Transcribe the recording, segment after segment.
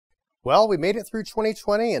Well, we made it through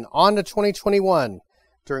 2020 and on to 2021.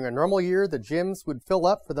 During a normal year, the gyms would fill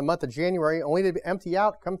up for the month of January only to empty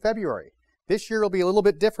out come February. This year will be a little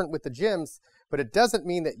bit different with the gyms, but it doesn't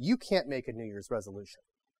mean that you can't make a New Year's resolution.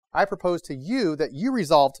 I propose to you that you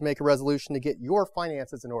resolve to make a resolution to get your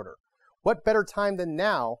finances in order. What better time than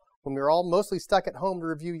now when we're all mostly stuck at home to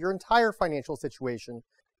review your entire financial situation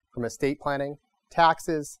from estate planning,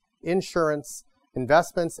 taxes, insurance,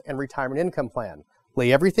 investments, and retirement income plan.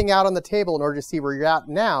 Lay everything out on the table in order to see where you're at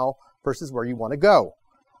now versus where you want to go.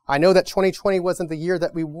 I know that 2020 wasn't the year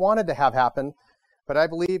that we wanted to have happen, but I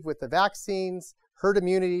believe with the vaccines, herd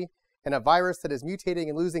immunity, and a virus that is mutating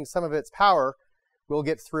and losing some of its power, we'll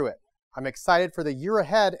get through it. I'm excited for the year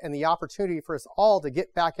ahead and the opportunity for us all to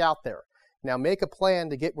get back out there. Now make a plan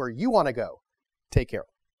to get where you want to go. Take care.